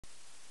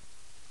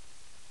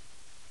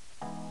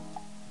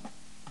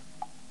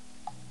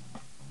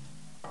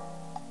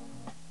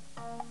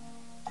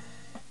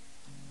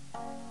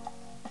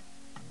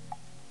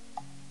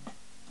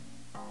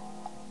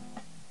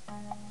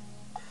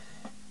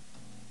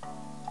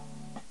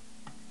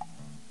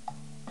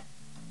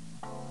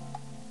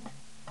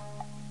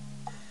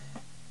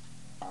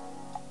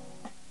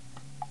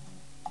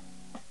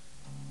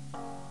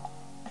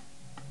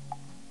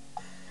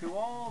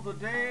all the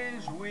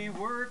days we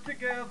were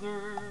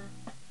together,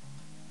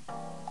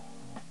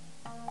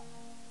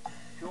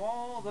 to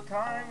all the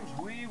times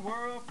we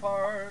were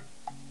apart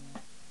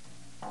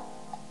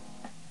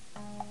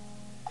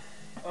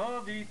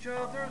of each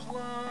other's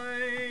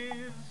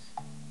lives,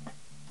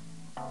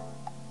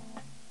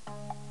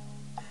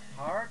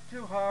 heart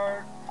to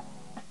heart.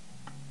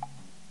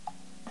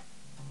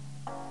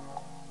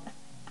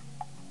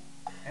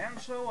 And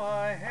so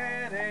I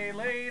had a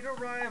late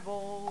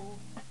arrival,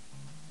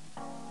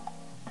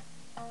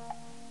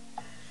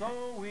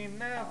 so we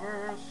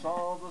never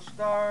saw the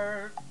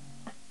start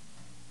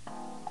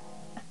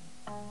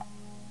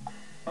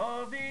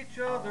of each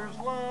other's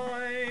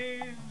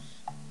lives,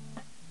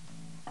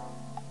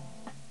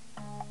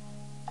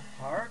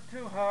 heart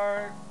to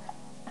heart.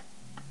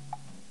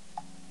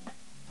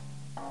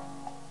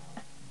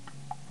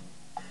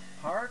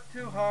 Heart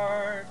to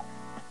heart.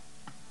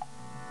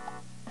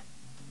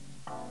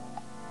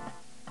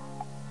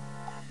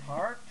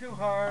 Heart to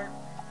heart.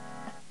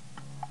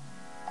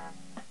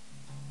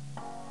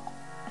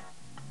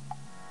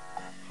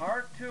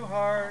 Heart to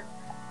heart.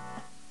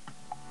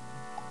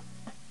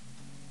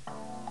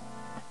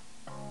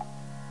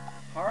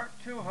 Heart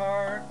to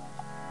heart.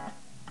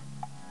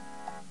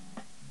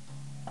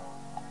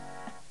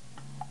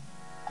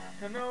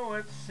 To know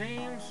it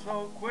seems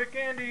so quick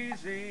and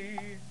easy,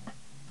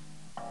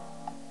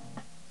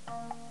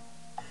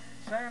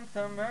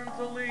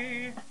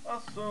 sentimentally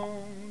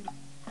assumed,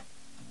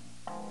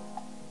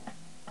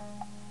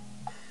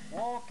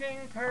 walking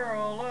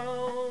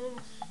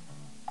parallels,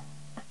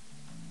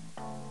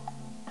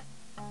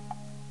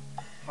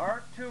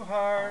 heart to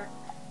heart.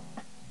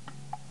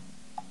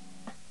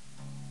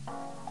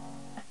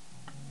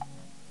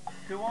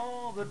 To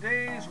all the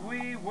days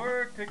we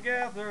were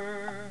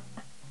together,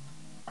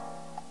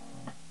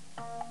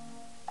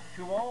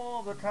 to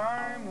all the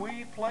time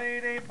we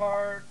played a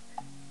part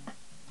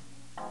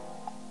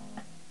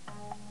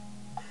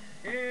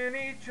in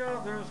each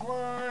other's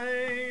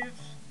lives,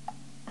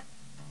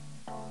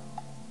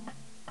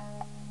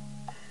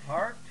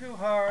 heart to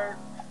heart.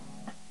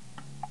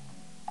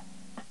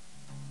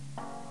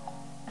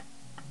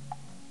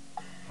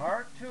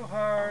 Heart to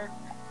heart.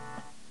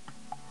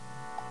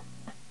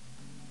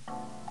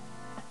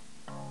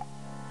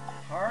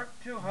 Heart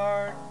to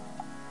heart.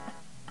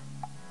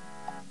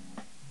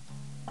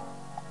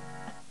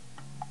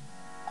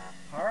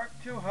 Heart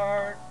to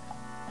heart.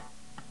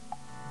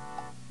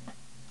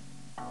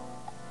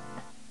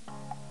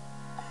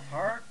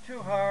 Heart to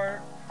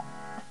heart.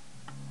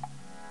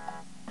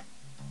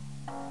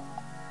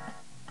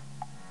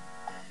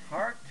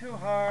 Heart to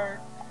heart.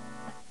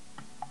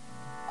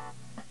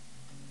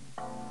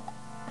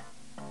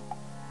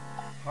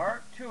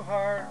 Heart to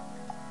heart.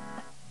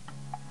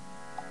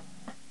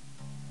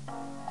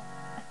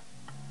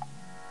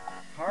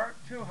 Heart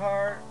to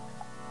heart.